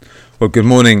Well, good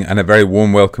morning and a very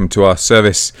warm welcome to our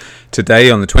service today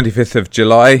on the 25th of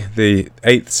July, the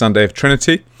 8th Sunday of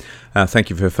Trinity. Thank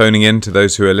you for phoning in to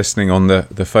those who are listening on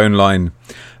the phone line.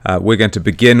 We're going to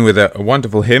begin with a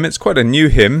wonderful hymn. It's quite a new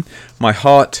hymn. My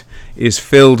heart is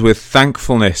filled with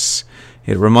thankfulness.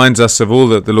 It reminds us of all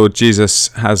that the Lord Jesus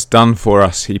has done for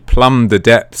us. He plumbed the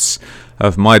depths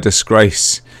of my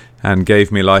disgrace and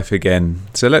gave me life again.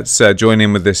 So let's join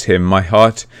in with this hymn. My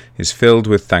heart is filled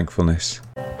with thankfulness.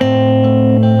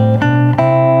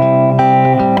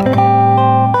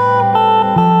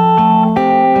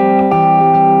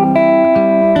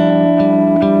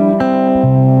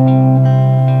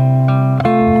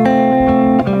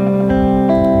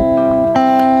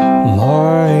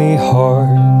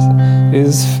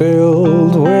 Is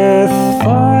filled with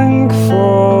thankfulness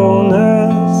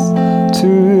to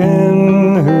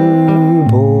Him who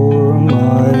bore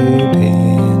my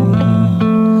pain,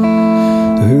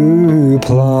 who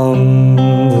plumbed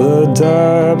the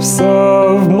depths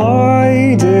of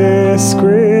my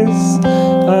disgrace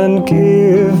and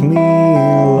gave me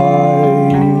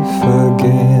life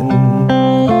again,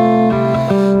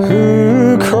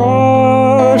 who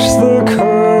crushed the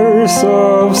curse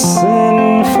of sin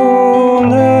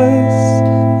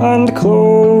and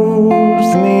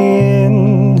clothed me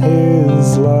in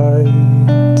His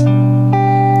light,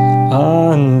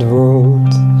 and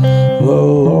wrote the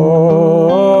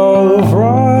law of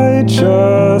righteousness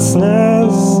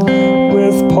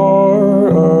with power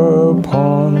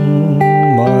upon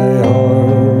my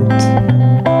heart.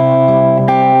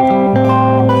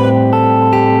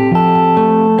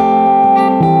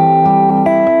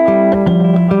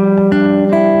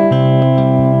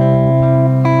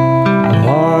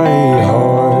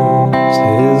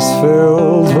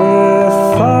 Filled with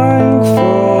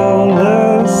thankfulness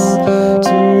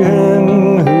to Him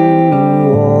who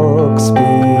walks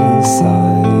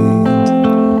beside,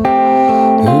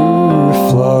 who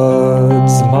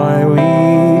floods my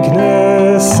weaknesses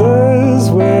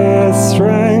with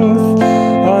strength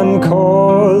and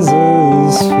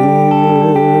causes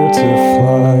fear to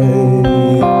fly,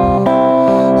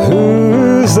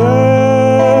 whose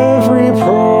every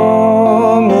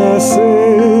promise is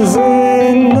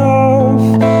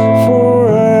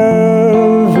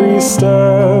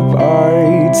step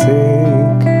I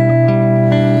take,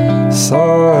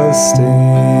 sustaining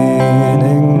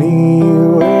me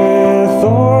with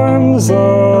arms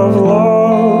of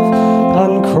love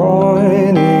and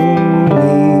crowning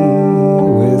me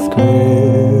with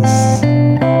grace.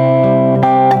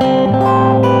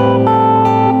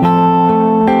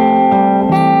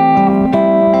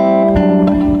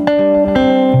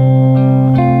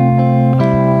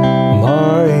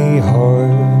 My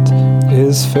heart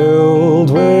is filled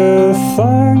with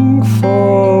thankfulness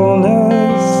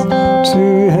to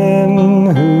Him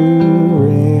who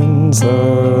reigns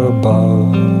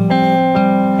above,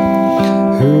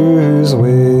 whose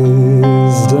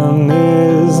wisdom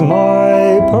is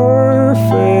my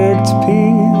perfect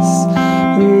peace,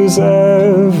 whose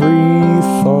every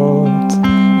thought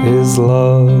is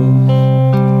love.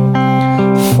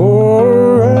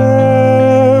 For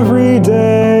every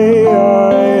day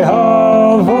I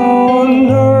have on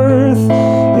earth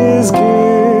is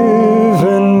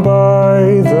given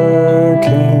by the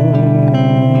King,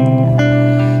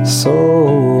 so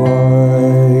I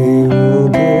will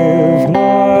give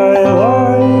my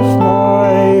life,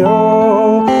 my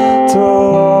all, to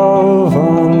love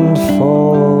and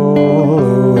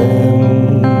follow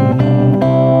Him.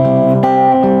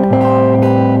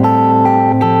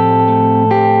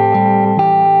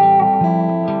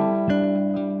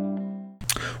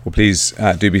 Well, please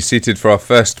do be seated for our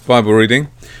first Bible reading,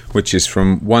 which is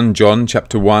from 1 John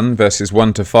chapter 1, verses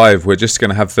 1 to 5. We're just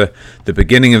going to have the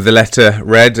beginning of the letter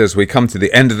read as we come to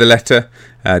the end of the letter,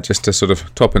 just to sort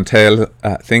of top and tail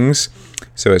things.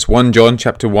 So it's 1 John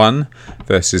chapter 1,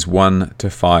 verses 1 to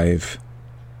 5.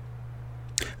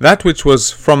 That which was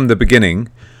from the beginning,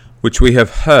 which we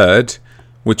have heard,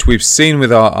 which we've seen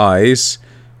with our eyes,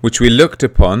 which we looked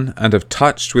upon and have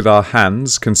touched with our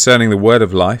hands concerning the word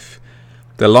of life,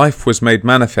 the life was made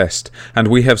manifest, and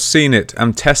we have seen it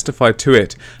and testified to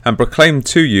it and proclaimed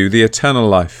to you the eternal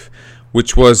life,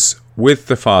 which was with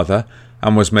the Father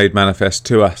and was made manifest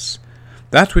to us.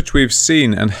 That which we've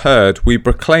seen and heard we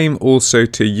proclaim also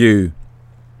to you,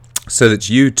 so that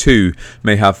you too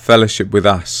may have fellowship with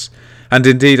us. And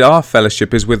indeed our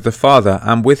fellowship is with the Father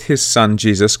and with His Son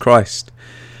Jesus Christ.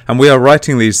 And we are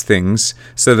writing these things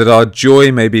so that our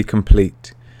joy may be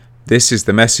complete. This is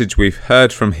the message we've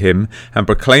heard from Him and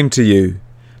proclaimed to you,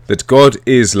 that God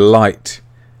is light,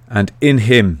 and in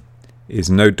Him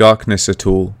is no darkness at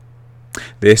all.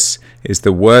 This is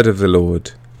the word of the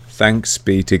Lord. Thanks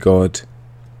be to God.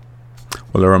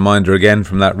 Well, a reminder again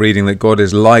from that reading that God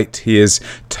is light. He is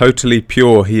totally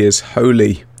pure. He is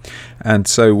holy. And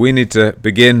so we need to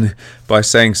begin by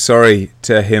saying sorry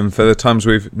to him for the times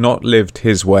we've not lived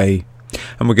his way.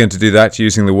 And we're going to do that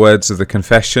using the words of the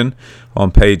confession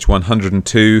on page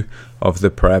 102 of the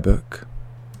prayer book.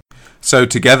 So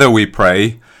together we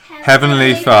pray,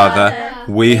 Heavenly Father,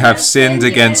 we have sinned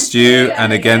against you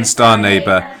and against our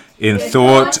neighbour in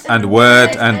thought and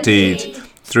word and deed,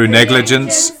 through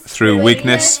negligence, through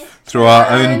weakness, through our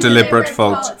own deliberate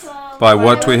fault, by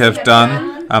what we have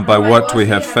done and by what we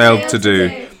have failed to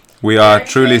do. We are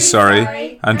truly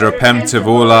sorry and repent of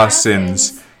all our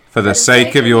sins. For the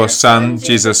sake of your Son,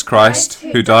 Jesus Christ,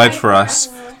 who died for us,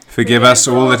 forgive us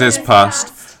all that is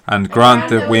past, and grant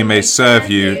that we may serve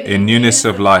you in newness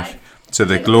of life, to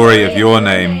the glory of your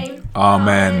name.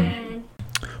 Amen.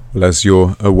 Well, as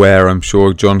you're aware, I'm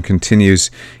sure, John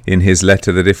continues in his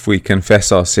letter that if we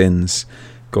confess our sins,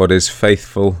 God is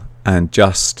faithful and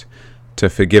just to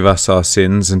forgive us our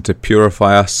sins and to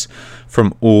purify us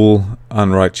from all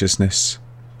unrighteousness.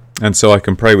 And so I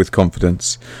can pray with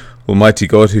confidence. Almighty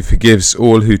God, who forgives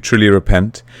all who truly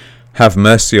repent, have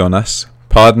mercy on us,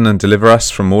 pardon and deliver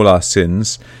us from all our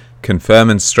sins, confirm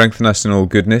and strengthen us in all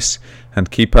goodness,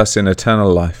 and keep us in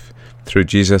eternal life, through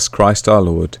Jesus Christ our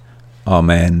Lord.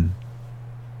 Amen.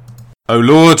 O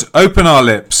Lord, open our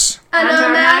lips, and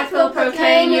our mouth will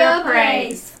proclaim your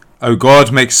praise. O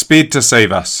God, make speed to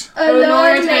save us. O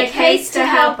Lord, make haste to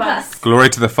help us. Glory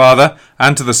to the Father,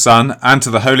 and to the Son, and to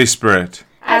the Holy Spirit.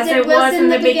 As it was in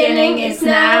the beginning, is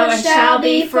now, and shall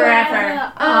be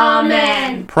forever.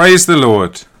 Amen. Praise the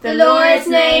Lord. The Lord's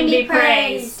name be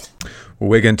praised. Well,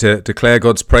 we're going to declare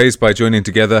God's praise by joining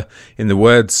together in the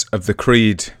words of the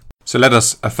Creed. So let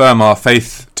us affirm our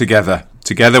faith together.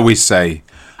 Together we say,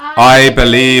 I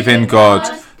believe in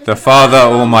God, the Father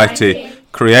Almighty,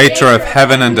 creator of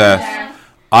heaven and earth.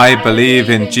 I believe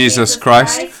in Jesus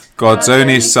Christ, God's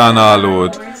only Son, our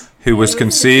Lord, who was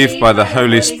conceived by the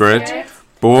Holy Spirit,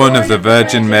 born of the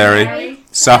Virgin Mary,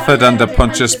 suffered under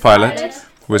Pontius Pilate,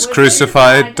 was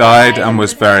crucified, died, and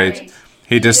was buried.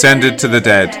 He descended to the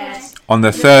dead. On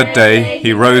the third day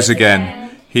he rose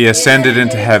again. He ascended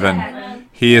into heaven.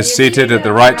 He is seated at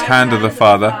the right hand of the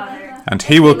Father, and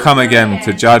he will come again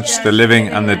to judge the living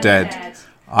and the dead.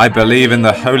 I believe in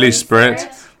the Holy Spirit,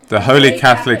 the Holy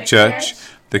Catholic Church,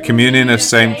 the communion of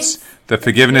saints, the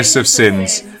forgiveness of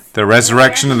sins, the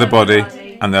resurrection of the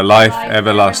body, and the life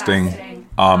everlasting.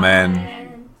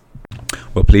 Amen.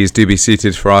 Well, please do be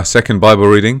seated for our second Bible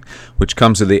reading, which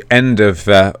comes at the end of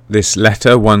this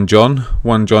letter, 1 John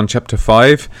chapter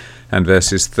 5, and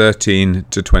verses 13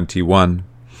 to 21.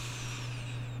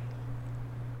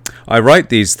 I write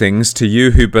these things to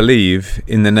you who believe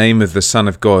in the name of the Son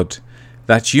of God,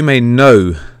 that you may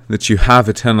know that you have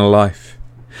eternal life.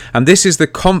 And this is the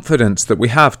confidence that we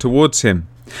have towards him,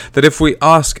 that if we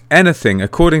ask anything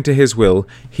according to his will,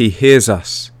 he hears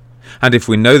us. And if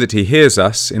we know that he hears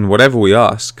us in whatever we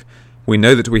ask, we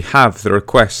know that we have the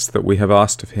requests that we have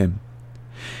asked of him.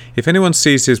 If anyone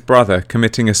sees his brother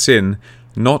committing a sin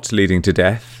not leading to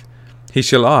death, he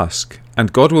shall ask,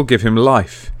 and God will give him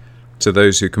life to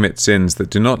those who commit sins that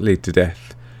do not lead to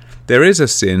death. There is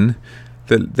sin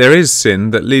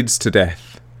that leads to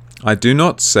death. I do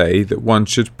not say that one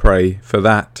should pray for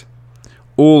that.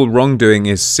 All wrongdoing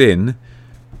is sin,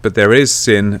 but there is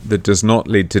sin that does not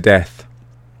lead to death.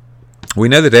 We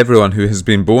know that everyone who has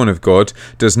been born of God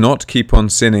does not keep on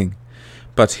sinning,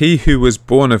 but he who was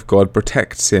born of God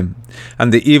protects him,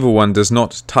 and the evil one does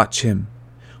not touch him.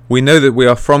 We know that we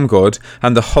are from God,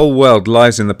 and the whole world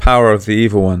lies in the power of the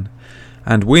evil one.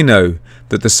 And we know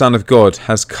that the Son of God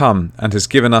has come and has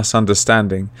given us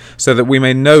understanding, so that we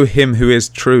may know him who is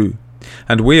true.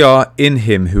 And we are in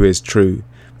him who is true,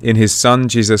 in his Son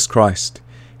Jesus Christ.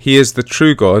 He is the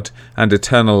true God and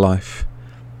eternal life.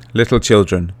 Little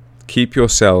children, keep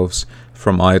yourselves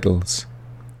from idols.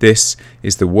 This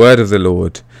is the word of the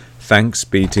Lord. Thanks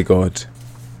be to God.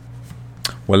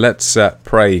 Well, let's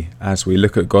pray as we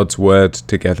look at God's word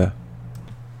together.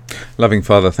 Loving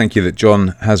Father, thank you that John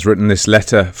has written this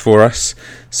letter for us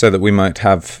so that we might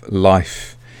have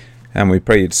life. And we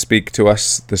pray you'd speak to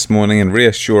us this morning and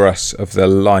reassure us of the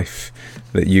life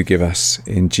that you give us.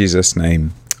 In Jesus'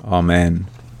 name, amen.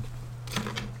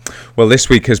 Well, this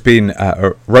week has been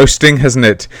roasting, hasn't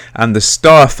it? And the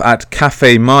staff at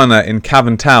Cafe Mana in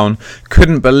Cavan Town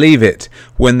couldn't believe it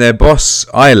when their boss,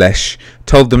 Eilish,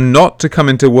 told them not to come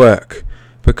into work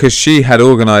because she had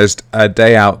organised a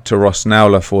day out to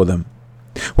Rosnowla for them.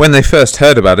 When they first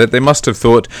heard about it, they must have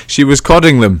thought she was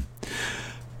codding them.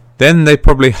 Then they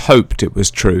probably hoped it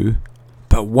was true,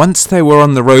 but once they were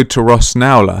on the road to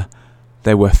Rosnauer,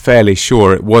 they were fairly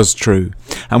sure it was true.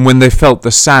 And when they felt the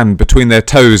sand between their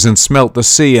toes and smelt the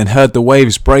sea and heard the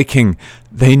waves breaking,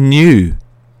 they knew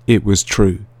it was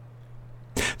true.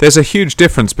 There's a huge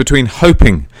difference between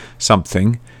hoping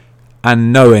something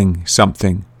and knowing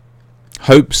something.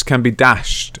 Hopes can be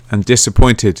dashed and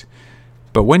disappointed,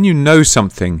 but when you know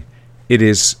something, it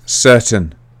is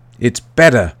certain. It's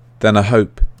better than a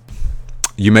hope.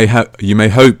 You may hope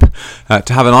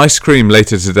to have an ice cream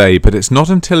later today, but it's not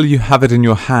until you have it in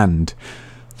your hand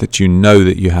that you know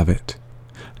that you have it.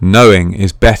 Knowing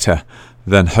is better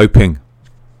than hoping.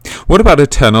 What about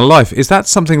eternal life? Is that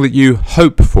something that you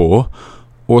hope for,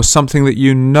 or something that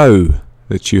you know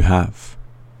that you have?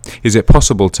 Is it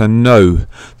possible to know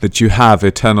that you have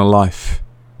eternal life?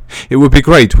 It would be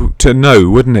great to know,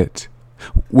 wouldn't it?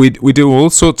 We do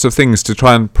all sorts of things to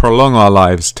try and prolong our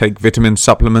lives, take vitamin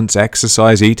supplements,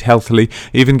 exercise, eat healthily,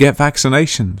 even get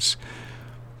vaccinations.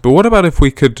 But what about if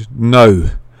we could know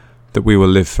that we will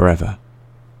live forever?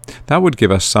 That would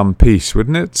give us some peace,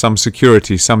 wouldn't it? Some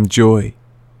security, some joy.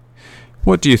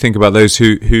 What do you think about those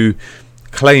who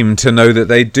claim to know that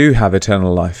they do have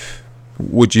eternal life?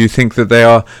 Would you think that they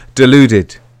are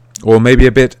deluded, or maybe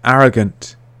a bit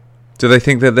arrogant? Do they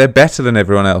think that they're better than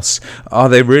everyone else? Are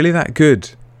they really that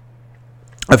good?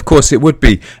 Of course, it would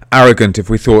be arrogant if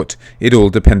we thought it all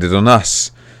depended on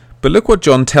us. But look what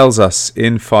John tells us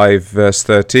in chapter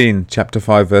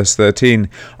 5, verse 13.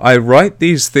 I write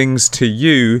these things to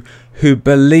you who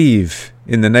believe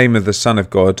in the name of the Son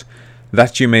of God,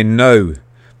 that you may know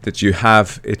that you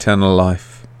have eternal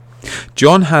life.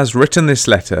 John has written this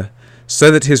letter so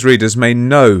that his readers may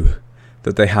know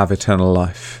that they have eternal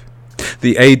life.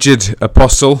 The aged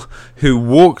apostle who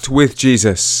walked with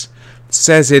Jesus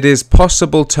says it is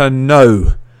possible to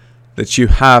know that you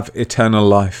have eternal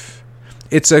life.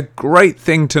 It's a great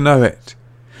thing to know it,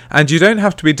 and you don't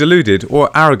have to be deluded or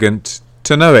arrogant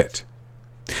to know it.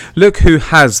 Look who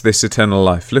has this eternal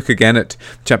life. Look again at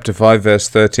chapter 5, verse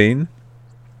 13.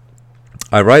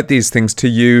 I write these things to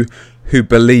you who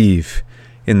believe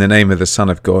in the name of the Son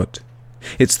of God.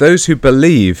 It's those who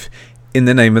believe in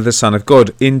the name of the Son of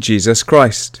God, in Jesus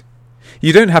Christ.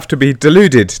 You don't have to be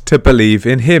deluded to believe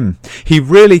in him. He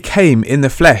really came in the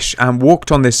flesh and walked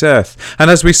on this earth.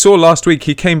 And as we saw last week,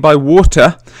 he came by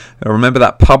water. Remember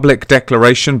that public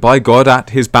declaration by God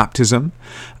at his baptism,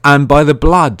 and by the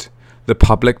blood, the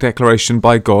public declaration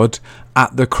by God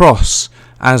at the cross,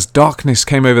 as darkness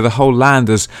came over the whole land,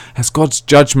 as God's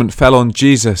judgment fell on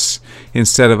Jesus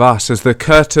instead of us, as the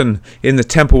curtain in the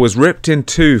temple was ripped in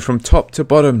two from top to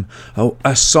bottom,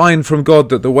 a sign from God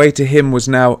that the way to him was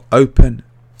now open.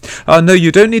 No,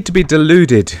 you don't need to be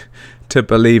deluded to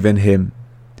believe in him.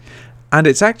 And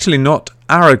it's actually not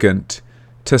arrogant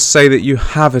to say that you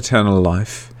have eternal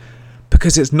life,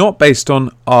 because it's not based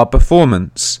on our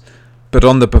performance, but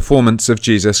on the performance of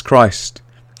Jesus Christ.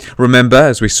 Remember,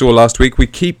 as we saw last week, we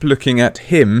keep looking at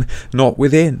him, not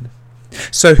within.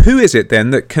 So who is it then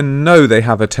that can know they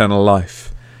have eternal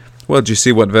life? Well, do you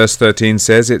see what verse 13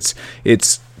 says?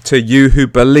 It's to you who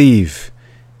believe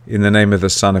in the name of the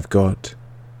Son of God.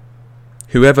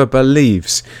 Whoever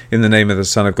believes in the name of the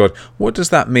Son of God. What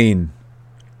does that mean?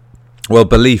 Well,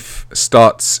 belief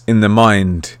starts in the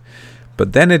mind,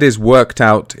 but then it is worked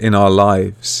out in our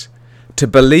lives. To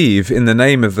believe in the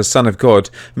name of the Son of God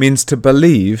means to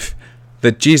believe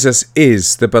that Jesus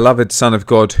is the beloved Son of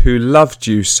God who loved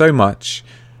you so much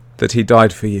that he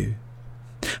died for you.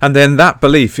 And then that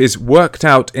belief is worked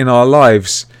out in our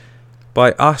lives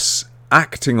by us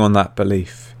acting on that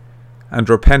belief and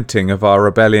repenting of our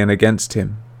rebellion against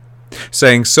him,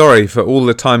 saying sorry for all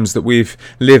the times that we've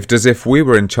lived as if we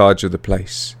were in charge of the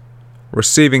place,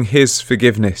 receiving his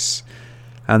forgiveness,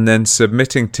 and then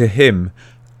submitting to him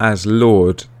as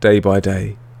Lord day by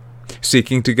day,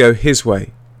 seeking to go his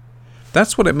way.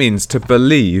 That's what it means to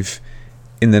believe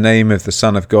in the name of the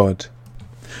Son of God.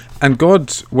 And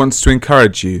God wants to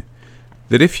encourage you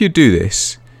that if you do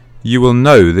this, you will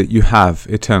know that you have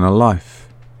eternal life.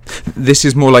 This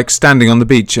is more like standing on the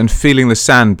beach and feeling the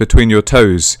sand between your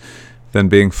toes than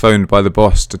being phoned by the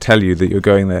boss to tell you that you're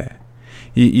going there.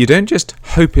 You don't just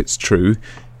hope it's true,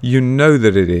 you know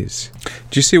that it is.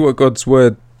 Do you see what God's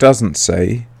word doesn't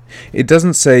say? It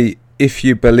doesn't say if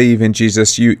you believe in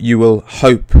Jesus you will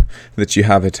hope that you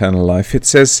have eternal life. It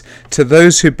says to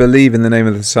those who believe in the name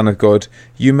of the Son of God,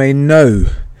 you may know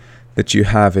that you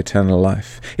have eternal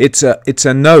life. It's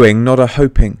a knowing, not a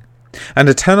hoping. And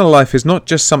eternal life is not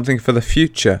just something for the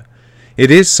future.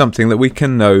 It is something that we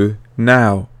can know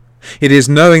now. It is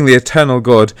knowing the eternal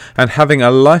God and having a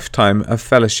lifetime of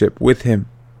fellowship with him.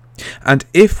 And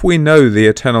if we know the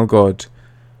eternal God,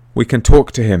 we can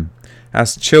talk to him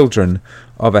as children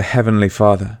of a heavenly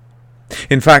Father.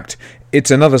 In fact,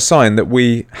 it's another sign that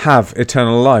we have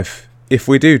eternal life if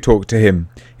we do talk to him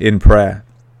in prayer.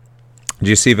 Do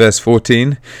you see verse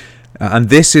 14? And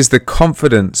this is the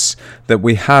confidence that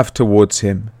we have towards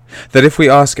him, that if we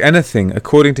ask anything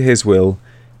according to his will,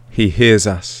 he hears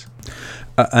us.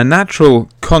 A natural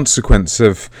consequence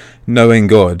of knowing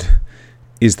God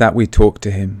is that we talk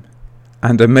to him.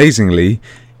 And amazingly,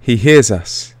 he hears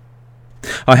us.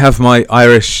 I have my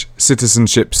Irish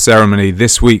citizenship ceremony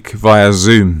this week via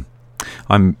Zoom.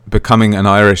 I'm becoming an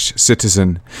Irish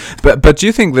citizen. But do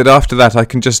you think that after that I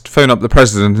can just phone up the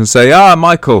president and say,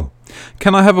 Michael,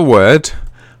 can I have a word?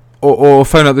 Or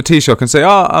phone up the Taoiseach and say,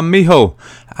 Micheál,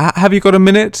 have you got a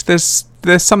minute? There's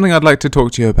something I'd like to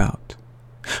talk to you about.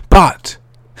 But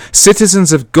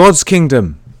citizens of God's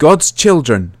kingdom, God's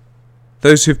children,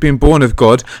 those who've been born of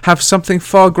God, have something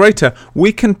far greater.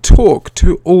 We can talk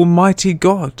to Almighty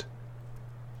God.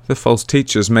 The false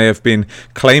teachers may have been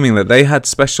claiming that they had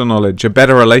special knowledge, a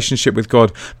better relationship with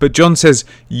God, but John says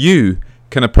you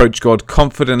can approach God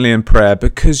confidently in prayer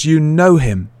because you know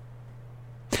him.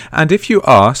 And if you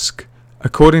ask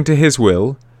according to his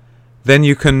will, then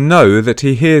you can know that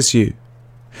he hears you.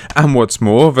 And what's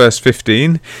more, verse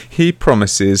 15, he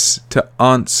promises to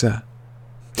answer.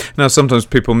 Now, sometimes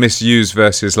people misuse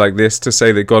verses like this to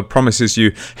say that God promises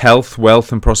you health,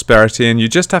 wealth, and prosperity, and you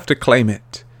just have to claim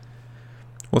it.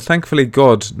 Well, thankfully,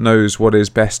 God knows what is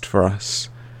best for us,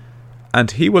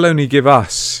 and he will only give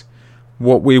us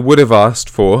what we would have asked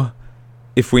for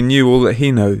if we knew all that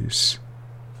he knows.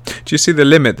 Do you see the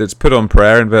limit that's put on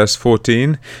prayer in verse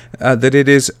 14? That it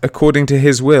is according to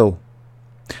his will.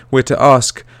 We're to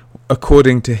ask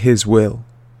according to his will.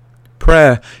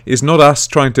 Prayer is not us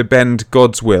trying to bend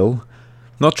God's will,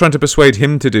 not trying to persuade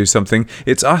him to do something.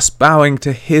 It's us bowing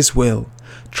to his will,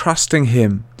 trusting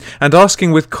him, and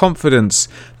asking with confidence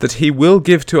that he will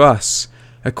give to us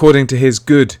according to his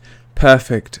good,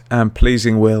 perfect, and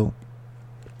pleasing will.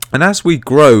 And as we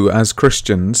grow as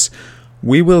Christians,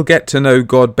 we will get to know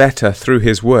God better through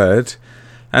his word,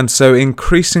 and so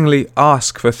increasingly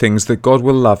ask for things that God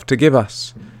will love to give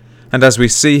us. And as we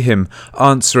see him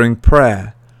answering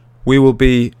prayer, we will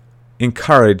be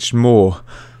encouraged more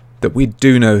that we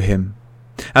do know him,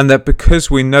 and that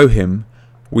because we know him,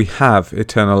 we have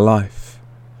eternal life.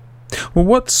 Well,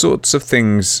 what sorts of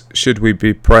things should we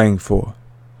be praying for?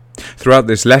 Throughout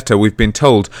this letter, we've been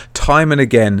told time and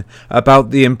again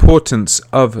about the importance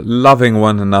of loving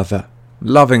one another,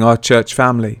 loving our church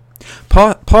family.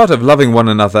 Part of loving one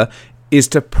another is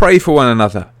to pray for one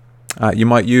another. You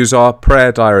might use our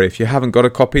prayer diary. If you haven't got a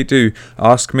copy, do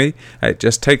ask me. It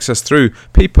just takes us through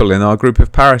people in our group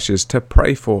of parishes to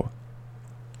pray for.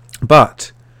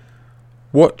 But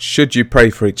what should you pray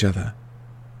for each other?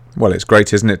 Well, it's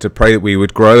great, isn't it, to pray that we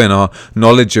would grow in our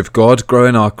knowledge of God, grow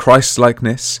in our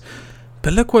Christ-likeness.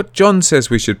 But look what John says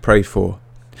we should pray for.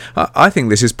 I think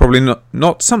this is probably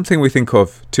not something we think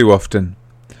of too often.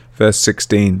 Verse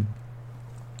 16.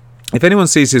 If anyone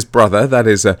sees his brother, that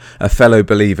is a fellow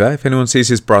believer, if anyone sees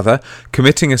his brother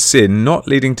committing a sin not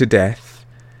leading to death,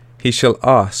 he shall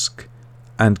ask,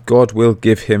 and God will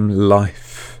give him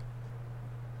life.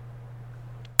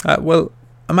 Well,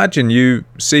 imagine you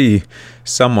see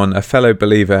someone, a fellow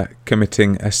believer,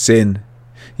 committing a sin.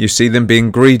 You see them being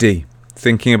greedy,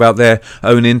 thinking about their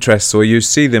own interests, or you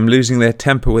see them losing their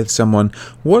temper with someone.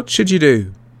 What should you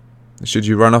do? Should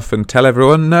you run off and tell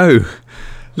everyone? No.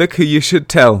 Look who you should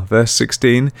tell. Verse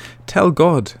 16. Tell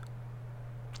God.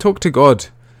 Talk to God.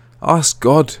 Ask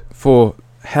God for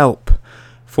help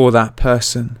for that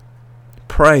person.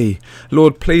 Pray,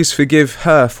 Lord, please forgive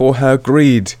her for her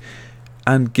greed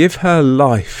and give her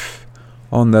life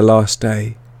on the last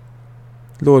day.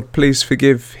 Lord, please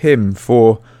forgive him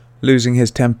for losing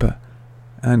his temper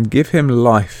and give him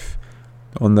life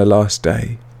on the last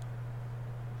day.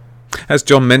 As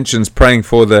John mentions praying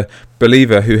for the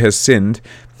believer who has sinned,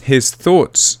 his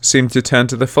thoughts seem to turn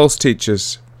to the false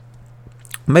teachers.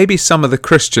 Maybe some of the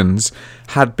Christians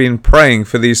had been praying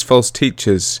for these false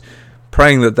teachers,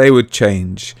 praying that they would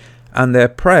change, and their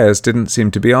prayers didn't seem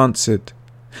to be answered.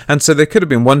 And so they could have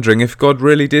been wondering if God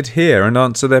really did hear and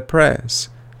answer their prayers.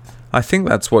 I think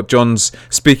that's what John's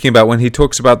speaking about when he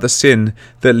talks about the sin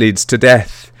that leads to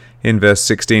death. In verse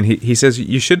 16, he says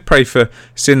you should pray for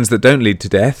sins that don't lead to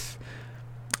death,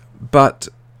 but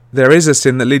there is a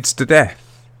sin that leads to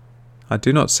death. I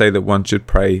do not say that one should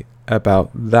pray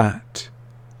about that.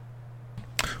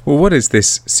 Well, what is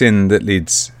this sin that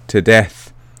leads to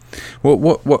death?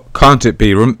 What can't it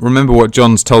be? Remember what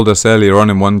John's told us earlier on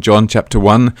in 1 John chapter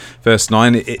 1 verse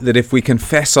 9, that if we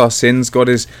confess our sins, God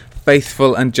is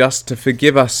faithful and just to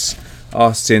forgive us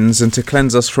our sins and to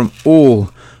cleanse us from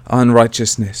all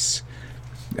unrighteousness.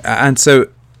 And so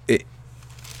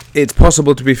it's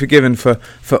possible to be forgiven for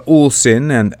all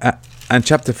sin. And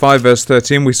chapter 5 verse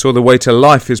 13, we saw the way to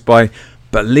life is by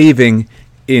believing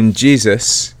in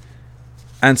Jesus.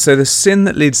 And so the sin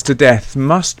that leads to death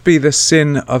must be the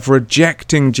sin of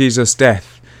rejecting Jesus'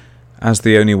 death as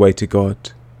the only way to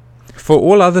God. For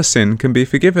all other sin can be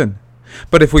forgiven.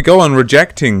 But if we go on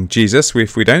rejecting Jesus,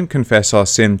 if we don't confess our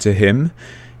sin to him,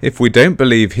 if we don't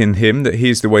believe in him that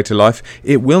he's the way to life,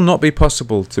 it will not be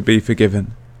possible to be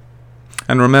forgiven.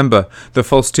 And remember, the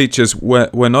false teachers were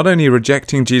not only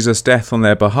rejecting Jesus' death on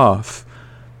their behalf,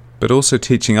 but also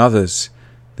teaching others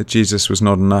that Jesus was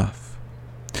not enough.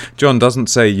 John doesn't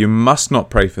say you must not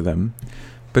pray for them,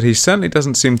 but he certainly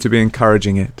doesn't seem to be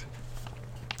encouraging it.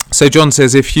 So John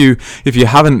says if you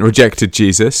haven't rejected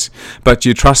Jesus, but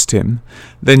you trust him,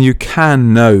 then you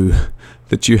can know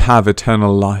that you have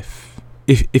eternal life.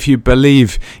 If you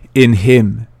believe in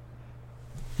him,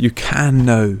 you can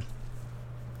know.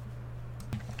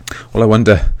 Well, I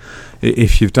wonder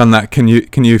if you've done that, can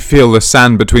you feel the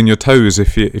sand between your toes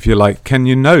if you like? Can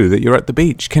you know that you're at the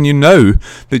beach? Can you know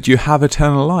that you have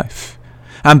eternal life?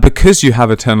 And because you have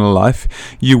eternal life,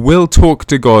 you will talk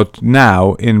to God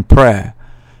now in prayer.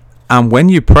 And when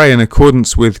you pray in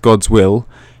accordance with God's will,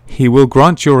 he will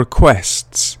grant your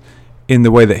requests in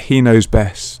the way that he knows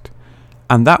best.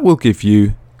 And that will give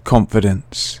you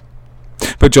confidence.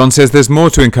 But John says there's more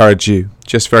to encourage you.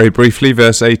 Just very briefly,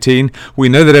 verse 18, we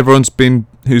know that everyone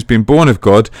who's been born of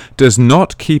God does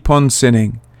not keep on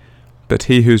sinning, but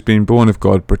he who's been born of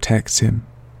God protects him.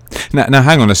 Now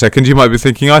hang on a second, you might be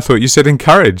thinking, I thought you said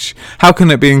encourage. How can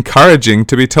it be encouraging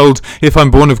to be told, if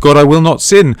I'm born of God, I will not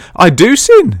sin? I do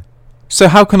sin. So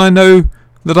how can I know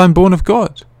that I'm born of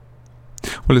God?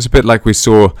 Well, it's a bit like we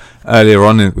saw earlier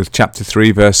on with chapter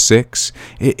 3, verse 6.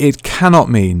 It cannot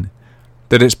mean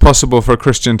that it's possible for a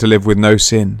Christian to live with no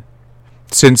sin.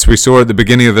 Since we saw at the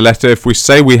beginning of the letter, if we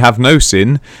say we have no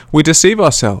sin, we deceive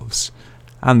ourselves,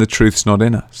 and the truth's not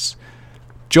in us.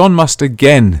 John must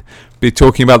again be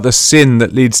talking about the sin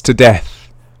that leads to death.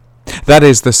 That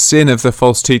is the sin of the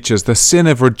false teachers, the sin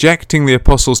of rejecting the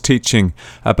apostles' teaching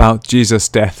about Jesus'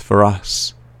 death for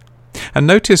us. And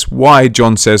notice why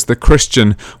John says the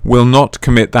Christian will not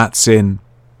commit that sin.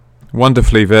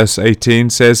 Wonderfully, verse 18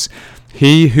 says,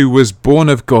 he who was born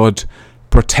of God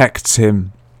protects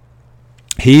him.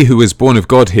 He who is born of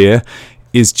God here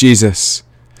is Jesus.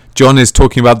 John is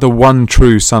talking about the one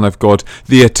true Son of God,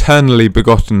 the eternally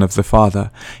begotten of the Father.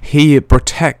 He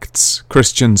protects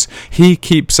Christians. He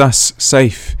keeps us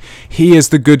safe. He is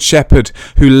the good shepherd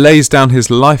who lays down his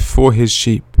life for his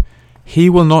sheep. He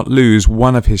will not lose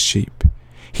one of his sheep.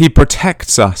 He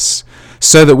protects us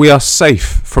so that we are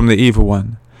safe from the evil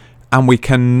one, and we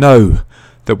can know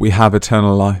that we have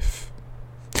eternal life.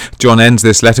 John ends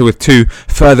this letter with two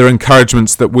further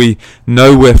encouragements that we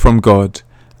know we're from God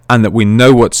and that we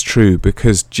know what's true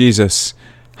because Jesus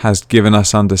has given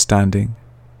us understanding.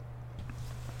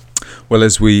 Well,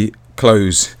 as we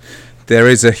close, there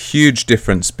is a huge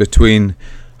difference between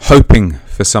hoping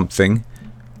for something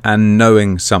and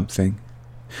knowing something.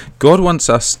 God wants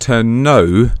us to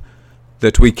know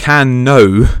that we can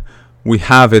know we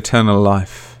have eternal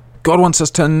life. God wants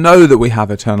us to know that we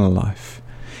have eternal life.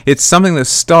 It's something that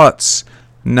starts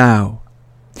now.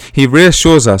 He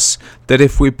reassures us that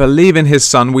if we believe in his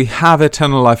Son, we have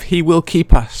eternal life. He will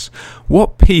keep us.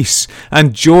 What peace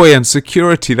and joy and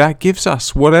security that gives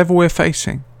us, whatever we're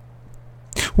facing.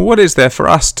 What is there for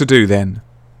us to do then?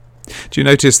 Do you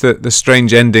notice the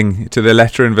strange ending to the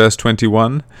letter in verse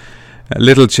 21?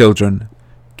 Little children,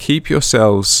 keep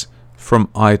yourselves from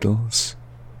idols.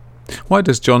 Why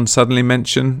does John suddenly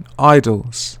mention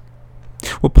idols?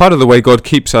 Well, part of the way God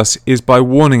keeps us is by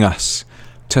warning us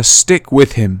to stick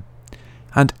with him,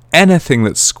 and anything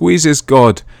that squeezes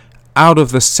God out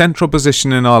of the central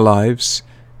position in our lives,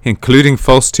 including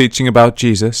false teaching about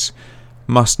Jesus,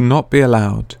 must not be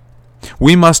allowed.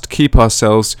 We must keep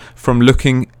ourselves from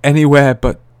looking anywhere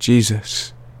but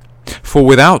Jesus. For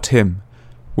without him,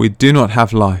 we do not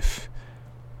have life,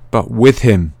 but with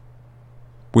him,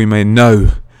 we may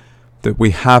know that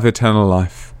we have eternal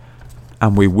life,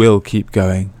 and we will keep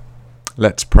going.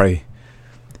 Let's pray.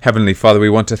 Heavenly Father, we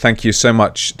want to thank you so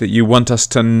much that you want us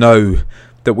to know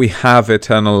that we have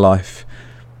eternal life.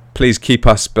 Please keep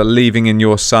us believing in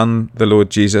your Son, the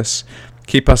Lord Jesus.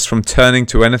 Keep us from turning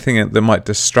to anything that might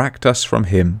distract us from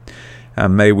him.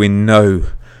 And may we know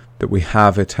that we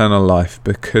have eternal life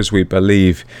because we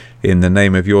believe in the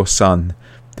name of your Son,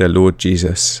 the Lord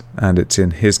Jesus, and it's in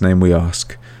his name we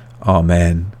ask.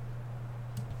 Amen.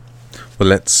 Well,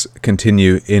 let's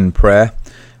continue in prayer,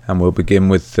 and we'll begin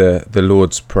with the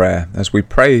Lord's Prayer as we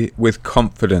pray with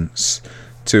confidence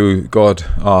to God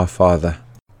our Father.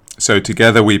 So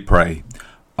together we pray.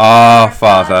 Our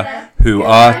Father, who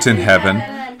art in heaven,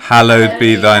 hallowed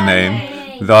be thy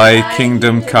name. Thy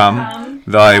kingdom come,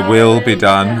 thy will be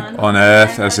done, on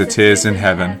earth as it is in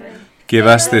heaven. Give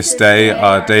us this day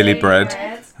our daily bread,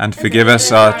 and forgive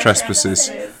us our trespasses,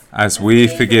 as we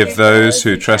forgive those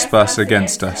who trespass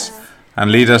against us.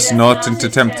 And lead us not into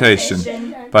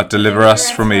temptation, but deliver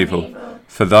us from evil.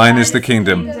 For thine is the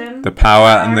kingdom, the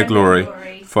power and the glory,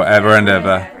 for ever and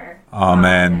ever.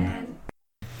 Amen.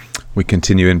 We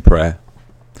continue in prayer.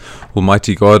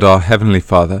 Almighty God, our Heavenly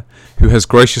Father, who has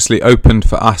graciously opened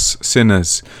for us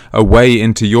sinners a way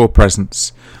into your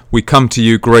presence, we come to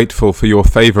you grateful for your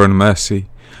favour and mercy.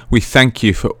 We thank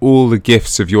you for all the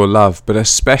gifts of your love, but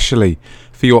especially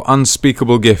for your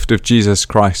unspeakable gift of Jesus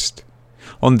Christ.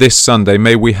 On this Sunday,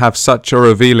 may we have such a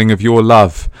revealing of your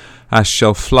love as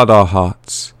shall flood our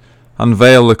hearts.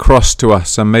 Unveil the cross to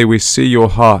us, and may we see your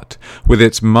heart with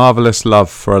its marvellous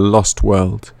love for a lost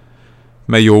world.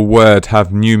 May your word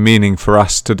have new meaning for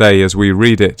us today as we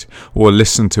read it or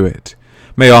listen to it.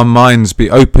 May our minds be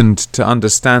opened to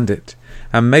understand it,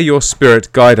 and may your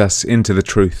Spirit guide us into the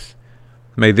truth.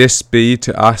 May this be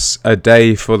to us a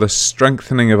day for the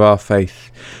strengthening of our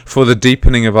faith, for the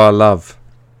deepening of our love.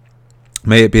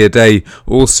 May it be a day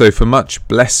also for much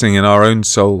blessing in our own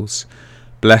souls.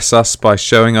 Bless us by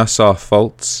showing us our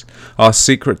faults, our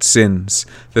secret sins,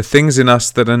 the things in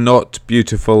us that are not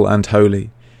beautiful and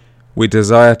holy. We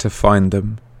desire to find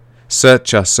them.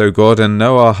 Search us, O God, and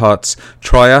know our hearts.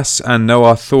 Try us and know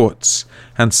our thoughts,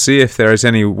 and see if there is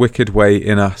any wicked way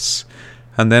in us,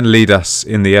 and then lead us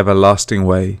in the everlasting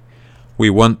way. We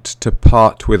want to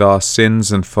part with our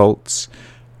sins and faults.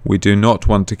 We do not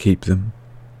want to keep them.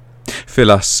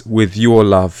 Fill us with your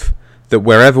love, that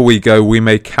wherever we go we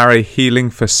may carry healing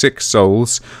for sick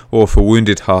souls or for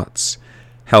wounded hearts.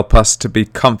 Help us to be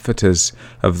comforters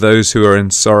of those who are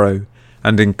in sorrow,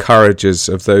 and encouragers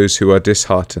of those who are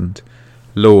disheartened.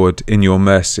 Lord, in your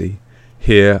mercy,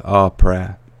 hear our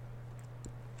prayer.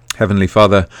 Heavenly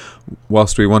Father,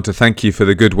 whilst we want to thank you for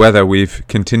the good weather we've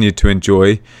continued to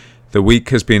enjoy, the week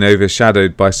has been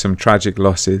overshadowed by some tragic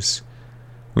losses.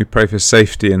 We pray for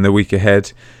safety in the week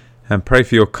ahead, and pray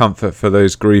for your comfort for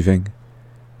those grieving.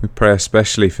 We pray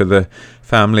especially for the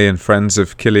family and friends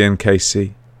of Killian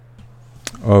Casey,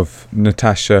 of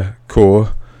Natasha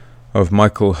Kaur, of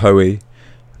Michael Hoey,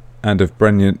 and of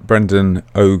Brendan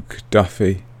Ogue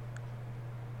Duffy,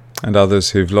 and others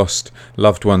who've lost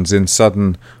loved ones in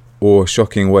sudden or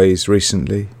shocking ways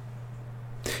recently.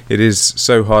 It is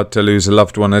so hard to lose a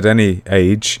loved one at any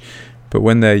age, but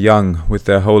when they're young, with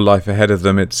their whole life ahead of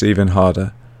them, it's even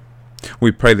harder.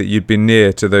 We pray that you'd be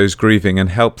near to those grieving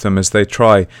and help them as they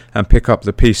try and pick up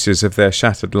the pieces of their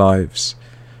shattered lives.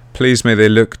 Please may they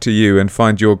look to you and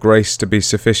find your grace to be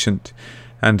sufficient,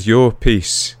 and your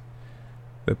peace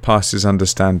that passes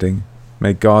understanding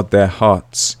may guard their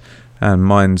hearts and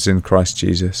minds in Christ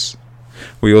Jesus.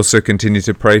 We also continue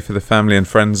to pray for the family and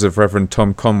friends of Reverend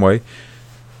Tom Conway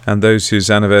and those whose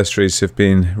anniversaries have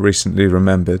been recently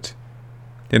remembered.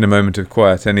 In a moment of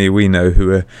quiet, any we know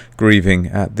who are grieving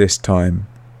at this time.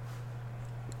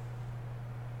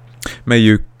 May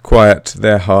you quiet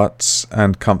their hearts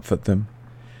and comfort them.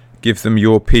 Give them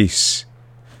your peace.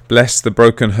 Bless the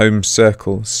broken home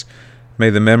circles. May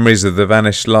the memories of the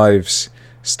vanished lives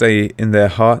stay in their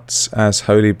hearts as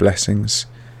holy blessings.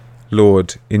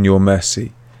 Lord, in your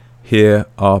mercy, hear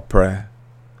our prayer.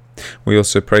 We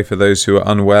also pray for those who are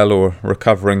unwell or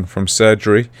recovering from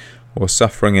surgery or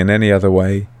suffering in any other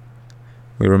way.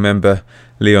 We remember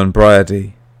Leon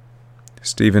Briady,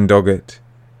 Stephen Doggett,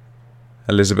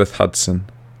 Elizabeth Hudson,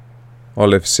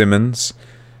 Olive Simmons,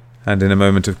 and in a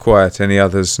moment of quiet any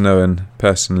others known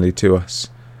personally to us.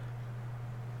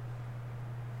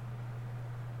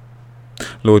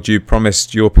 Lord, you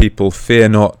promised your people, "Fear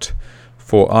not,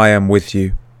 for I am with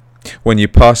you. When you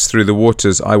pass through the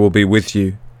waters, I will be with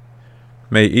you."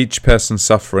 May each person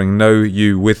suffering know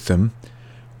you with them.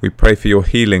 We pray for your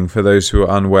healing for those who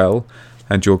are unwell,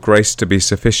 and your grace to be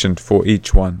sufficient for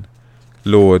each one.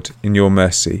 Lord, in your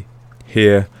mercy,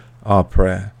 hear our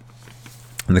prayer.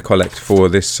 And the collect for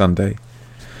this Sunday.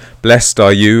 Blessed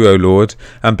are you, O Lord,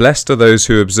 and blessed are those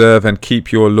who observe and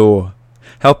keep your law.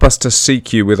 Help us to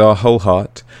seek you with our whole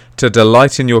heart, to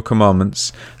delight in your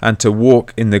commandments, and to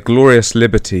walk in the glorious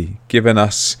liberty given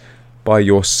us by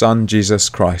your Son, Jesus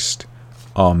Christ.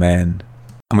 Amen.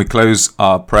 And we close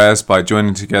our prayers by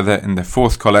joining together in the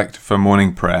fourth collect for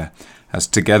morning prayer, as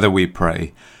together we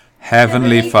pray.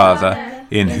 Heavenly Father,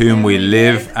 in whom we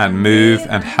live and move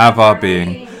and have our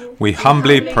being, we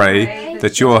humbly pray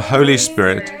that your Holy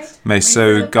Spirit may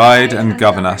so guide and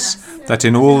govern us, that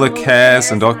in all the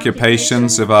cares and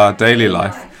occupations of our daily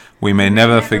life we may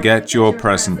never forget your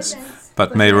presence,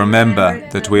 but may remember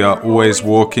that we are always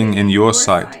walking in your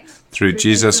sight, through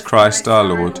Jesus Christ our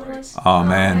Lord.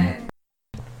 Amen.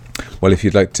 Well, if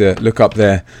you'd like to look up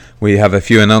there, we have a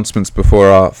few announcements before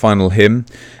our final hymn.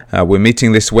 We're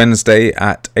meeting this Wednesday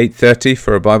at 8:30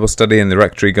 for a Bible study in the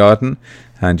Rectory Garden,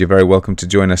 and you're very welcome to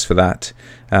join us for that.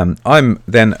 I'm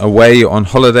then away on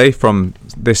holiday from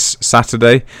this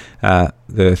Saturday,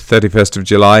 the 31st of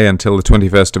July, until the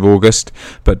 21st of August.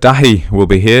 But Dahi will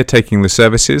be here taking the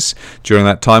services. During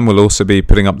that time, we'll also be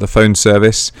putting up the phone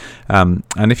service. And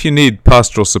if you need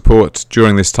pastoral support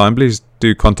during this time, please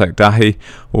do contact Dahi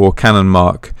or Canon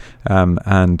Mark,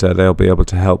 and they'll be able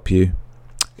to help you.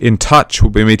 In Touch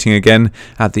will be meeting again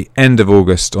at the end of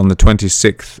August, on the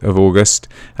 26th of August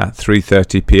at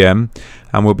 3:30 p.m.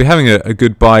 And we'll be having a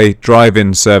goodbye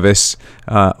drive-in service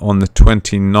on the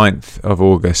 29th of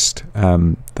August.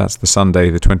 That's the Sunday,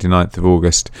 the 29th of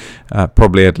August,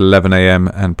 probably at 11 a.m.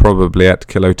 and probably at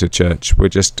Kilota Church. We're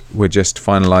just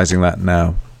finalising that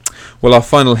now. Well, our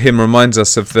final hymn reminds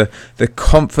us of the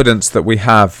confidence that we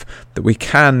have, that we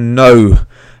can know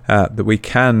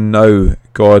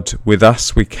God with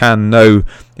us, we can know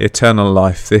eternal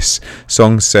life. This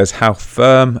song says, "How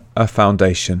firm a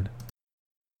foundation."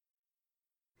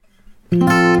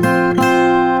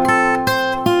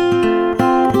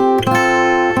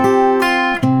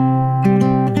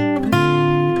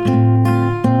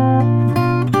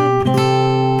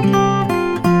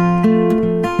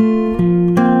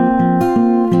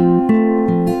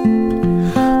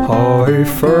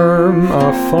 Firm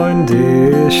a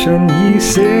foundation, ye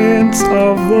saints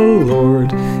of the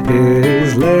Lord,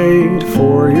 is laid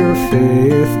for your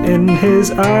faith in his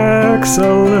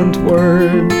excellent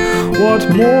word. What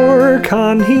more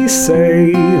can he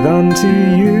say than to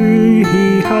you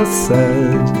he hath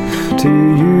said? To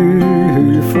you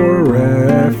who for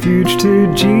refuge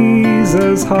to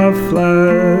Jesus have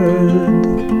fled.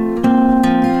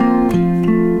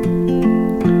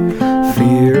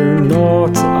 Fear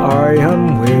not, I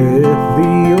am with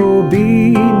thee, O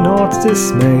be not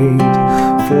dismayed,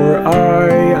 for I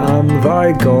am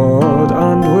thy God,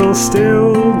 and will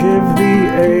still give thee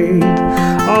aid.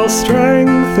 I'll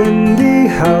strengthen thee,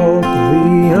 help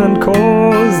thee, and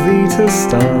cause thee to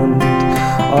stand,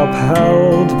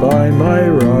 upheld by my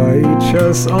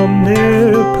righteous,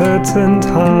 omnipotent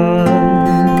hand.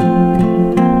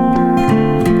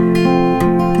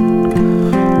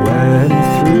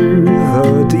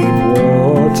 The deep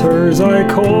waters I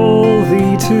call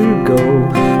thee to go,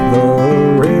 the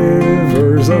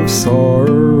rivers of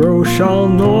sorrow shall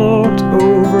not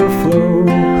overflow,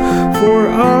 for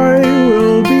I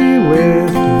will be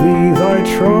with thee, thy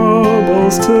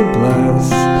troubles to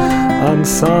bless, and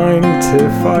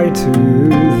sanctify to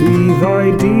thee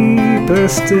thy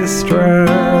deepest distress.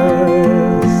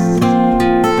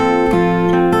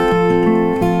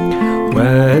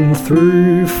 When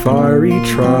through fiery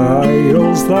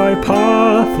trials thy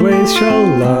pathways shall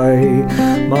lie,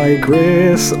 my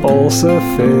grace all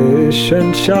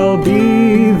sufficient shall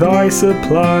be thy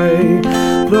supply.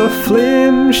 The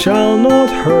flame shall not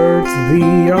hurt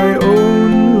thee, I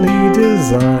only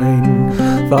design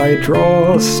thy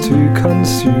dross to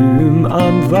consume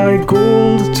and thy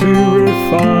gold to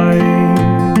refine.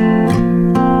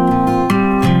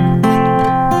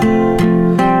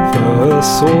 The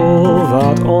soul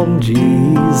that on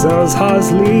Jesus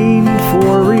has leaned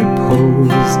for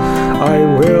repose, I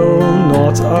will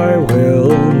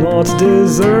not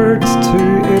desert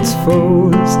to its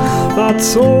foes. That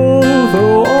soul,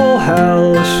 though all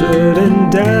hell should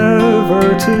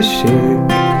endeavour to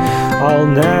shake, I'll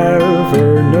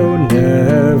never, no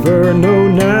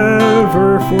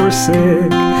never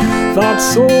forsake. That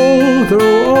soul,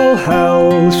 though all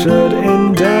hell should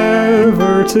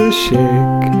endeavour to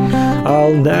shake,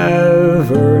 I'll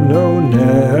never, no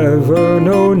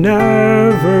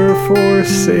never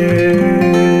forsake.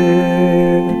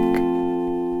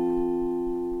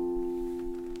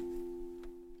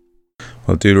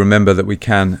 Well, do remember that we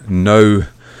can know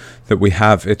that we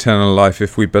have eternal life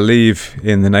if we believe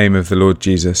in the name of the Lord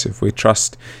Jesus, if we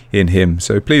trust in him.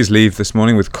 So please leave this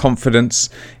morning with confidence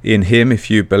in him. If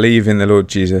you believe in the Lord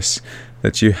Jesus,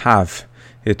 that you have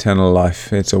eternal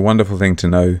life. It's a wonderful thing to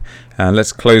know. And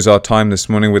let's close our time this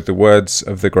morning with the words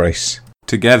of the grace.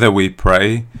 Together we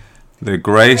pray, the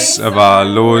grace of our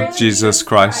Lord Jesus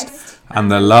Christ, and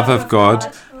the love of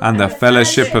God, and the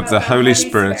fellowship of the Holy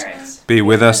Spirit be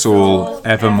with us all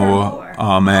evermore.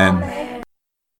 Amen.